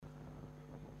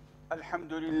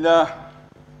الحمد لله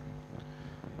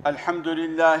الحمد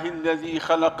لله الذي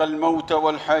خلق الموت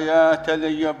والحياة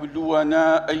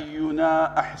ليبلونا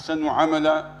أينا أحسن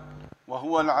عملا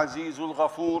وهو العزيز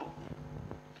الغفور.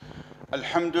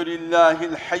 الحمد لله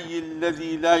الحي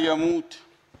الذي لا يموت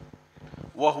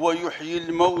وهو يحيي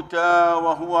الموتى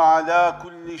وهو على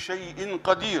كل شيء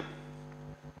قدير.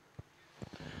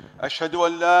 أشهد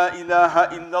أن لا إله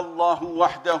إلا الله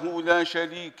وحده لا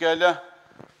شريك له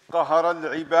قهر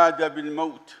العباد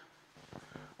بالموت،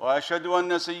 وأشهد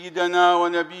أن سيدنا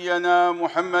ونبينا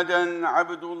محمدًا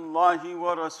عبد الله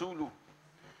ورسوله.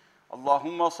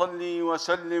 اللهم صل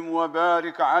وسلم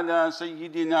وبارك على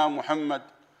سيدنا محمد.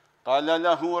 قال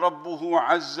له ربه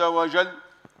عز وجل: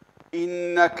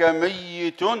 إنك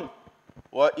ميت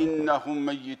وإنهم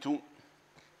ميتون.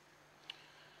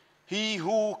 He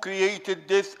who created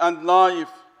death and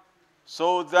life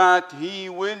so that he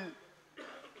will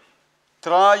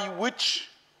try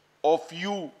which of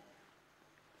you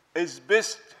is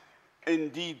best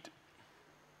indeed.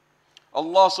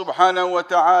 Allah subhanahu wa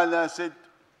ta'ala said,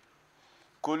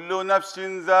 كل نفس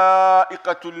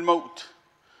ذائقة الموت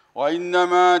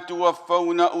وإنما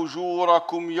توفون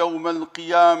أجوركم يوم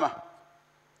القيامة.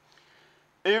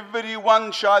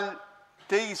 Everyone shall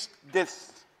taste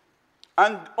death,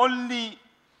 and only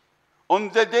on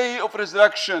the day of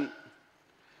resurrection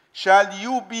shall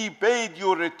you be paid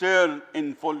your return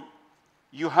in full.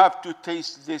 You have to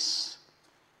taste this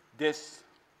death.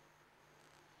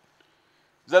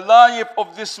 The life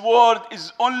of this world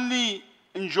is only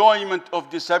enjoyment of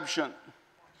deception.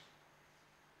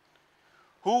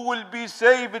 Who will be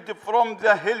saved from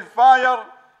the hellfire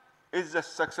is the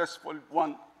successful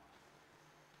one.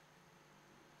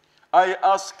 I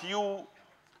ask you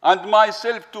and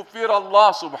myself to fear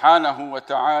Allah subhanahu wa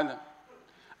ta'ala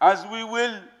as we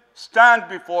will stand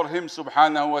before Him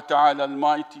subhanahu wa ta'ala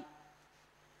Almighty.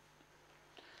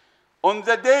 On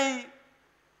the day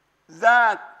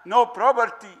that no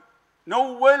property,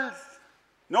 no wealth,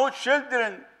 no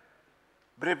children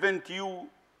prevent you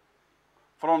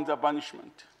from the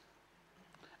punishment.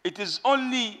 It is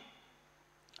only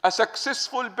a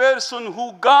successful person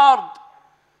who guard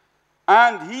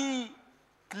and he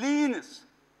cleans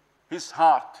his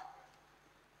heart.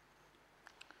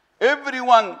 Every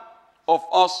one of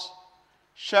us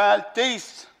shall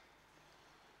taste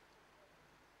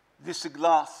this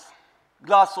glass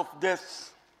of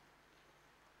death.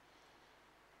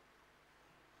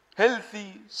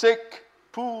 Healthy, sick,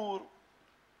 poor,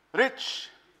 rich,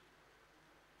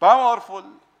 powerful,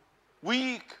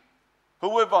 weak,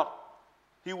 whoever,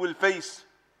 he will face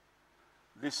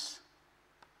this.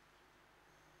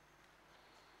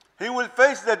 He will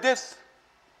face the death.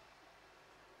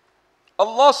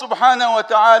 Allah subhanahu wa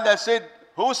ta'ala said,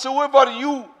 whosoever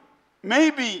you may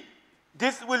be,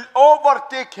 death will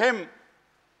overtake him,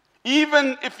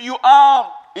 even if you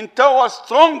are in tower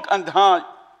strong and high.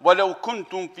 وَلَوْ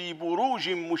كُنْتُمْ فِي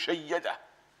بُرُوجٍ مُشَيَّدَةٍ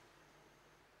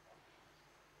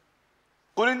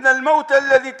قُلْ إِنَّ الْمَوْتَ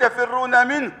الَّذِي تَفِرُّونَ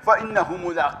مِنْهُ فَإِنَّهُ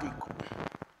مُلَاقِيكُمْ.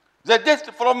 The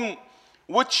death from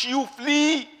which you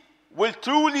flee will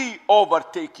truly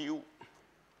overtake you.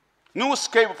 No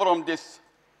escape from death.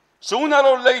 Sooner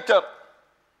or later,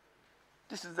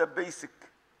 this is the basic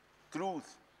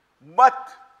truth.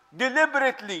 But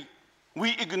deliberately,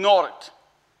 we ignore it.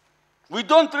 We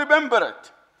don't remember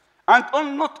it. And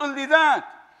not only that,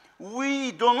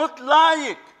 we do not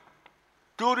like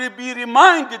to be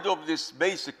reminded of this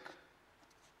basic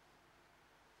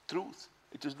truth.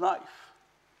 It is life.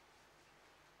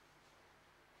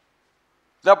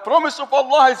 The promise of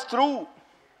Allah is true.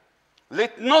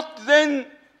 Let not then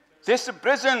this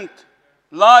present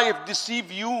life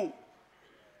deceive you,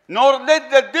 nor let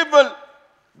the devil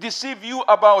deceive you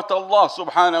about Allah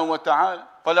subhanahu wa ta'ala.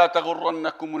 فَلَا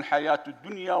تَغُرَّنَّكُمُ الْحَيَاةُ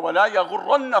الدُّنْيَا وَلَا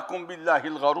يَغُرَّنَّكُمْ بِاللَّهِ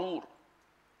الْغَرُورُ.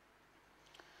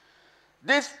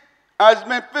 This, as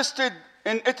manifested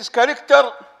in its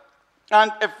character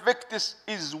and effects,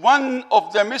 is one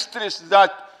of the mysteries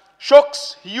that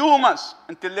shocks humans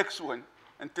intellectually,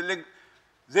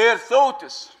 their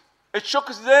thoughts. It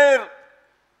shocks their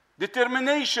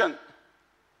determination.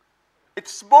 It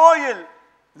spoils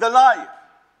the life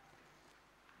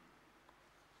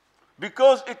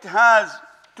because it has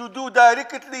to do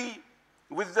directly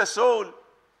with the soul,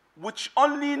 which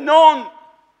only known,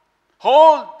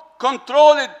 hold,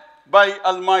 controlled by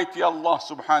Almighty Allah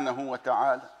subhanahu wa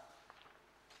ta'ala.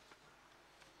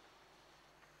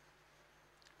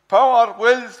 Power,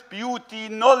 wealth, beauty,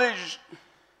 knowledge,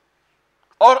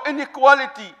 or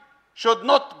inequality should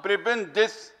not prevent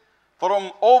death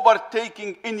from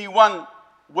overtaking anyone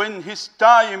when his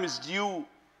time is due.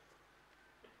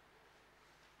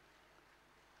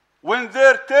 when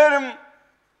their term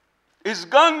is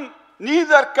gone,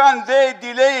 neither can they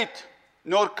delay it,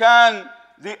 nor can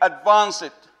they advance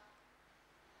it.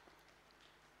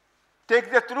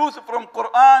 Take the truth from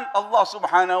Quran. Allah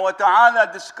subhanahu wa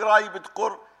ta'ala described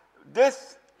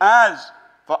death as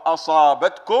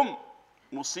فَأَصَابَتْكُمْ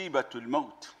مُصِيبَةُ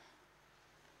الْمَوْتِ.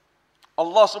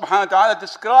 Allah subhanahu wa ta'ala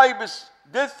describes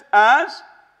death as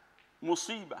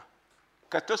musibah,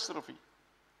 catastrophe,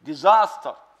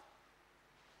 disaster.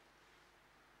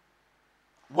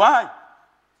 Why?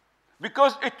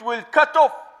 Because it will cut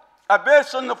off a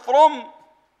person from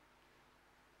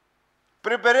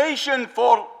preparation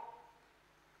for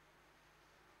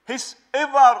his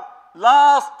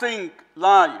everlasting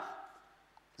life.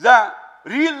 The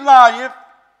real life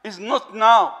is not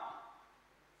now.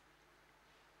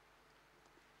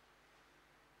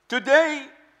 Today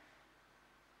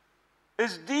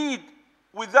is deed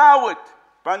without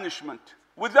punishment,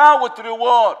 without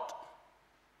reward.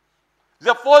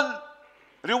 The full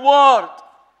reward,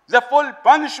 the full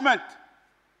punishment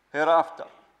hereafter.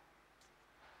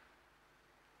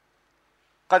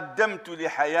 قدمت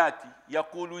لحياتي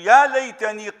يقول يا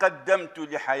ليتني قدمت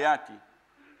لحياتي.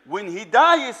 When he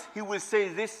dies, he will say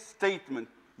this statement,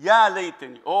 يا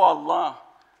ليتني, oh Allah,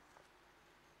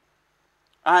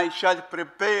 I shall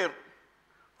prepare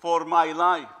for my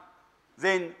life.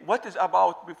 Then what is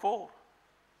about before?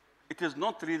 It is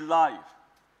not real life.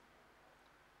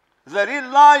 The real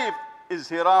life is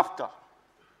hereafter.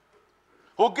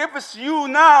 Who gives you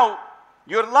now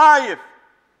your life,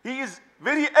 he is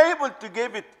very able to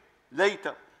give it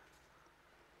later.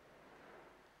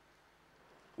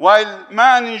 While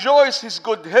man enjoys his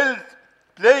good health,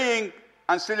 playing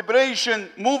and celebration,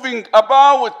 moving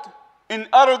about in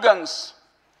arrogance,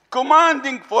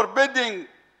 commanding, forbidding,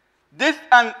 death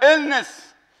and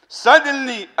illness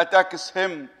suddenly attacks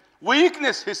him,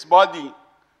 weakness his body,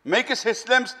 makes his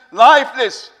limbs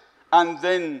lifeless, and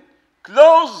then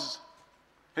close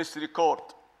his record.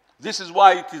 This is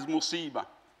why it is musibah.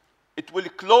 It will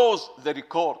close the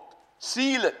record,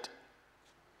 seal it,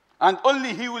 and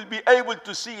only he will be able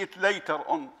to see it later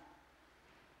on.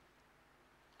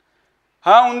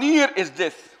 How near is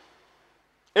death?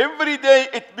 Every day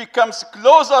it becomes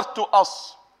closer to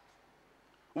us.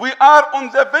 We are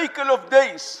on the vehicle of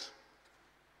days,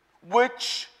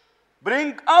 which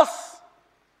bring us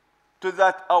to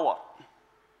that hour.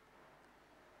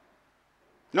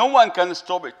 No one can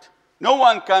stop it. No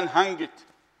one can hang it.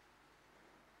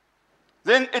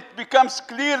 Then it becomes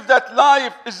clear that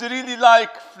life is really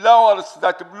like flowers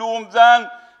that bloom,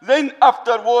 then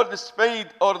afterwards fade,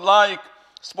 or like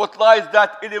spotlights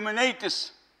that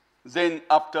illuminates, then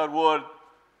afterward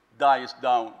dies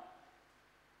down.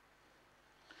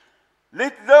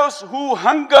 Let those who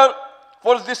hunger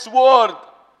for this world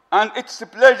and its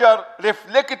pleasure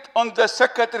reflect on the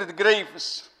sacred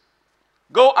graves.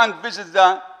 Go and visit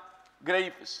the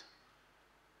graves.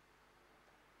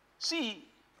 See,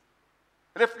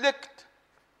 reflect,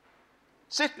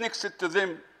 sit next to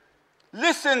them,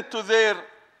 listen to their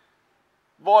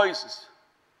voices.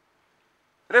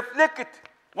 Reflect,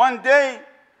 one day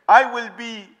I will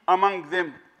be among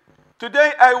them.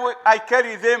 Today I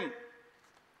carry them.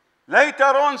 Later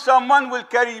on someone will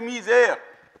carry me there.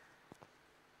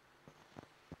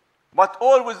 But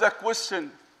always the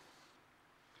question,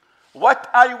 what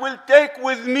I will take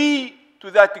with me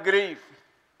to that grave?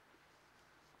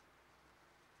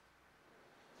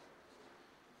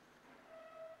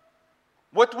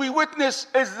 What we witness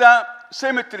is the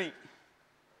cemetery.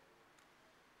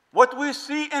 What we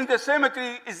see in the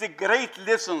cemetery is a great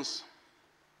lessons.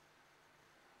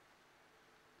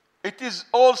 It is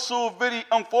also very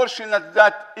unfortunate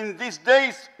that in these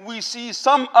days we see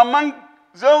some among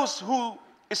those who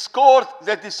escort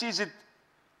the deceased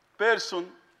person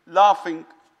laughing,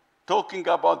 talking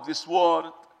about this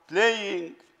world,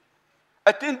 playing,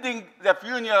 attending the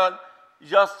funeral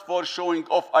just for showing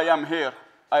off, I am here.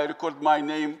 I record my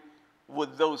name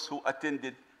with those who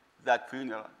attended that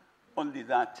funeral. Only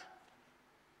that.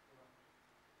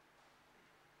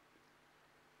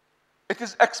 It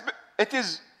is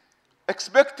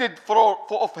expected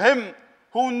of him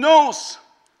who knows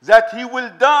that he will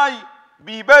die,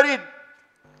 be buried,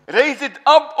 raised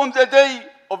up on the day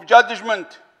of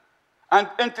judgment, and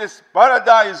enters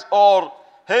paradise or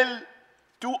hell,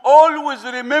 to always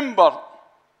remember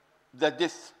the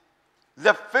death,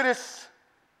 the first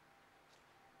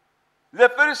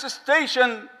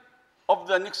station of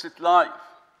the next life.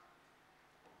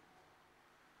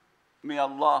 May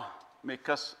Allah make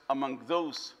us among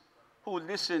those who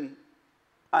listen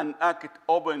and act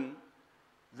upon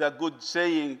the good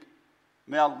saying.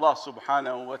 May Allah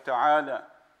subhanahu wa ta'ala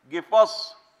give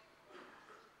us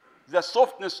the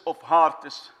softness of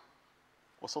hearts.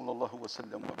 وصلى الله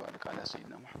وسلم وبارك على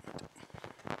سيدنا محمد.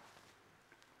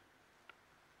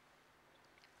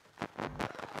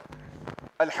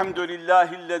 الحمد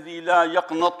لله الذي لا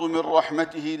يقنط من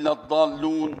رحمته إلا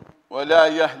الضالون ولا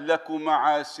يهلك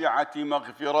مع سعة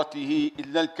مغفرته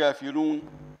إلا الكافرون.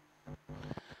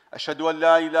 أشهد أن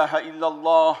لا إله إلا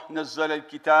الله نزل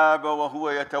الكتاب وهو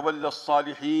يتولى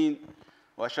الصالحين،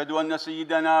 وأشهد أن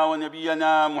سيدنا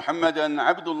ونبينا محمدا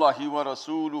عبد الله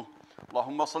ورسوله.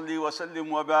 اللهم صل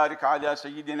وسلم وبارك على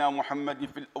سيدنا محمد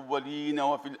في الأولين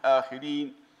وفي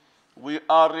الآخرين. We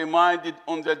are reminded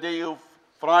on the day of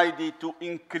Friday to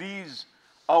increase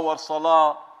our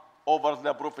salah over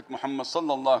the Prophet Muhammad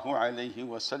sallallahu alayhi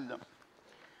wa sallam.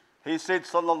 He said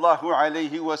sallallahu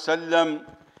alayhi wa sallam,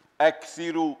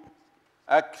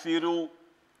 أكثروا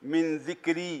من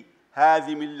ذكري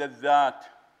هذه اللذات.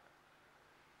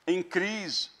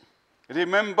 Increase,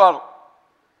 remember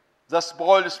the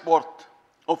spoil sport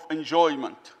of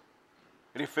enjoyment,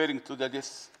 referring to the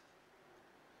death.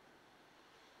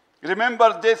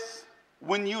 Remember death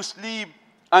when you sleep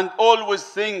and always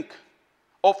think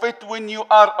of it when you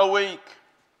are awake.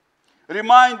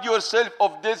 Remind yourself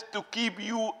of death to keep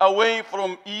you away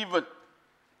from evil.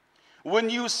 When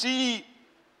you see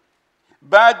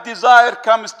bad desire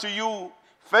comes to you,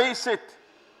 face it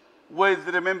with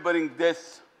remembering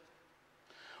death.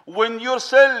 When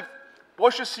yourself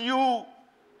pushes you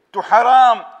to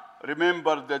haram,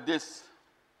 remember the death.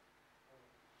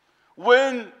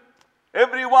 When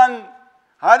everyone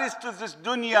hurries to this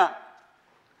dunya,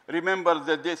 remember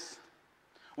the death.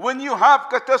 When you have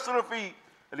catastrophe,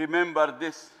 remember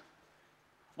this.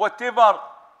 Whatever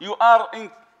you are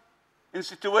in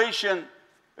situation,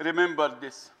 remember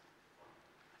this.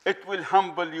 It will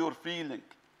humble your feeling.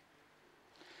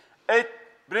 It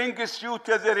brings you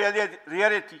to the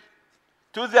reality,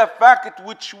 to the fact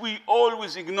which we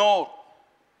always ignore.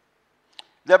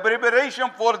 The preparation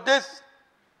for this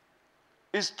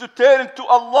is to turn to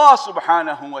Allah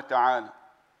subhanahu wa ta'ala.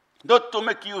 Not to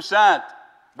make you sad,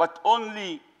 but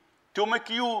only to make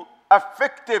you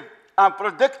effective and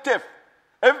productive.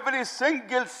 Every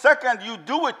single second you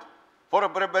do it for a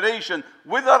preparation,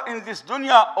 whether in this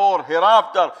dunya or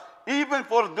hereafter. Even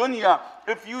for dunya,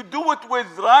 if you do it with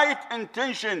right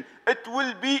intention, it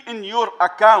will be in your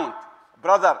account.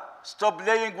 Brother, stop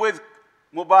playing with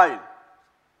mobile.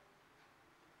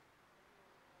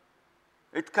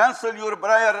 It cancel your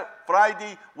prayer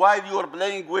Friday while you are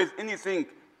playing with anything.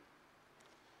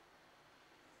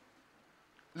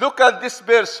 Look at this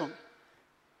person.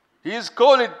 He is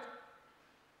called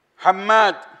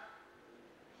Hamad.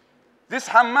 This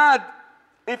Hamad,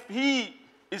 if he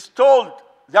is told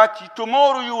that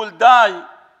tomorrow you will die,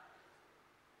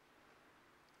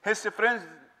 his friends,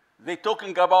 they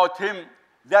talking about him,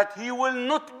 that he will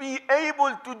not be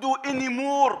able to do any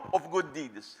more of good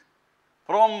deeds.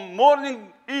 From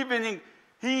morning, evening,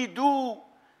 he do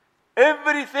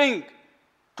everything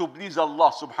to please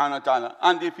Allah subhanahu wa ta'ala.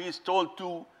 And if he is told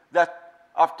to that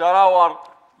after hour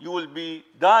you will be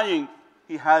dying,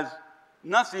 he has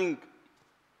nothing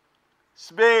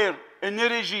spare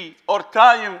energy or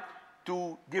time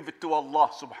to give it to Allah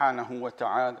subhanahu wa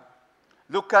ta'ala.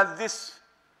 Look at this.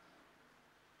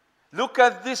 Look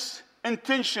at this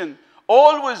intention.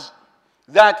 Always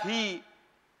that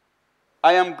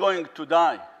I am going to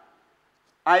die.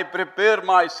 I prepare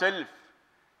myself.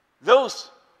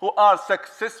 Those who are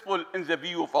successful in the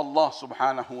view of Allah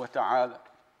subhanahu wa ta'ala.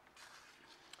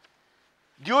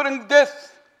 During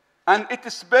death and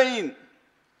its pain,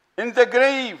 in the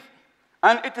grave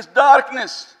and its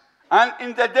darkness, and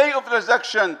in the day of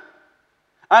resurrection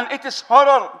and its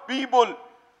horror, people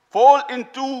fall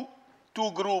into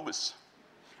two groups.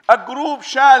 A group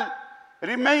shall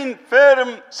remain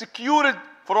firm, secured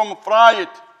from fright,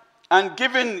 and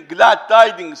given glad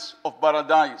tidings of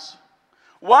paradise,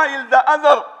 while the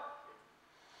other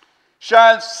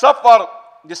shall suffer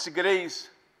disgrace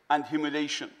and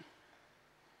humiliation.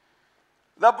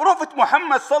 The Prophet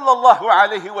Muhammad sallallahu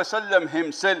alayhi wa sallam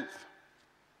himself,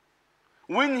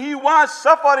 when he was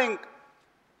suffering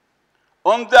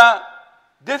on the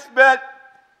deathbed,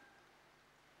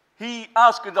 he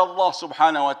asked Allah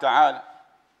subhanahu wa ta'ala,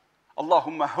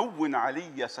 Allahumma hawwin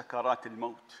aliyya sakarat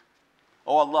al-maut.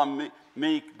 Oh Allah,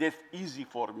 make death easy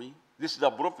for me. This is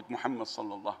the Prophet Muhammad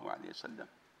sallallahu alayhi wa sallam.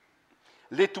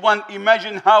 Let one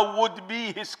imagine how would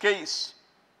be his case.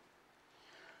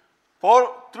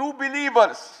 For true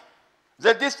believers,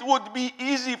 the death would be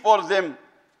easy for them.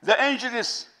 The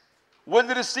angels will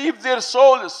receive their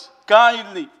souls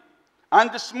kindly and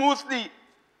smoothly.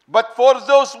 But for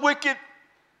those wicked,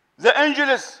 the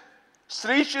angels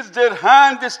stretches their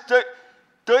hands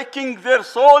taking their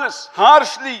souls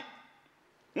harshly.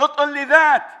 Not only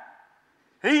that,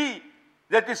 he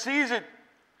that sees it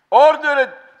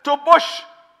ordered to push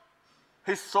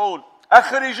his soul.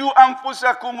 أخرجوا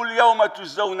أنفسكم اليوم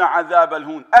تجزون عذاب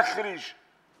الهون. أخرج.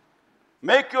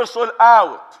 Make your soul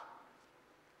out.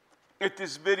 It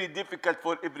is very difficult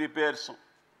for every person.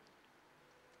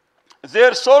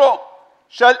 Their sorrow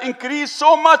shall increase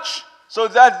so much so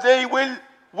that they will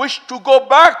wish to go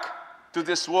back to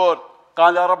this world.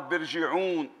 قال رب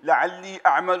ارجعون لعلي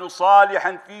أعمل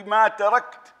صالحا فيما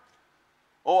تركت.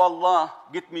 Oh Allah,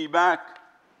 get me back.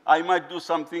 I might do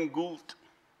something good.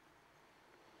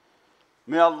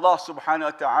 May Allah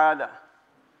subhanahu wa ta'ala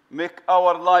make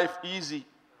our life easy,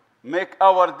 make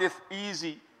our death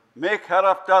easy, make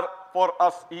hereafter for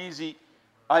us easy.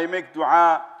 I make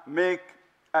dua,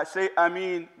 say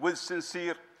Ameen with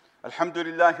sincere.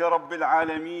 Alhamdulillahi Rabbil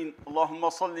Alameen.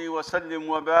 Allahumma salli wa sallim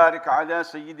wa barik ala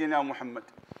Sayyidina Muhammad.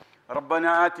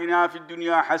 ربنا آتنا في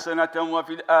الدنيا حسنة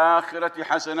وفي الآخرة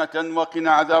حسنة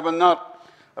وقنا عذاب النار.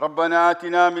 ربنا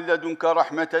آتنا من لدنك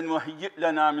رحمة وهيئ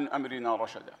لنا من أمرنا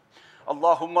رشدا.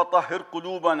 اللهم طهر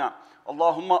قلوبنا،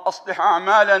 اللهم أصلح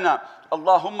أعمالنا،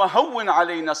 اللهم هون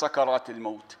علينا سكرات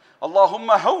الموت،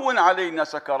 اللهم هون علينا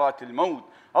سكرات الموت،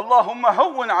 اللهم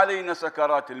هون علينا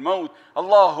سكرات الموت.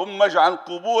 اللهم اجعل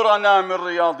قبورنا من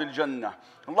رياض الجنة،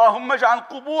 اللهم اجعل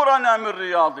قبورنا من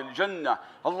رياض الجنة،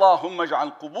 اللهم اجعل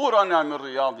قبورنا من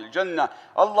رياض الجنة.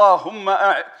 اللهم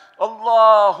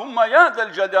يا ذا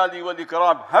الجلال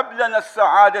والإكرام هب لنا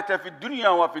السعادة في الدنيا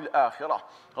وفي الآخرة.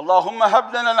 اللهم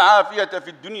هب لنا العافية في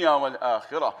الدنيا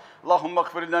والآخرة. اللهم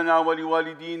اغفر لنا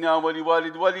ولوالدينا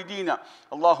ولوالد والدينا.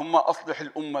 اللهم أصلح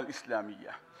الأمة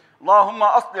الإسلامية، اللهم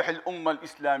أصلح الأمة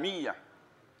الإسلامية،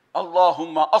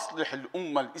 اللهم أصلح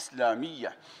الأمة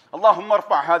الإسلامية. اللهم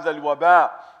ارفع هذا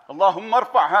الوباء، اللهم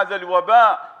ارفع هذا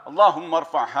الوباء، اللهم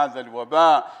ارفع هذا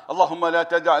الوباء. اللهم لا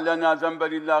تدع لنا ذنبا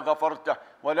إلا غفرته،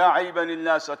 ولا عيبا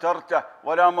إلا سترته،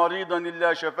 ولا مريضا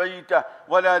إلا شفيته،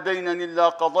 ولا دينا إلا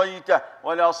قضيته،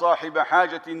 ولا صاحب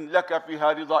حاجة لك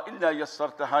فيها رضا إلا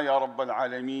يسرتها يا رب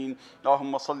العالمين.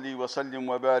 اللهم صل وسلم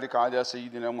وبارك على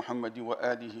سيدنا محمد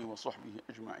وآله وصحبه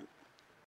أجمعين.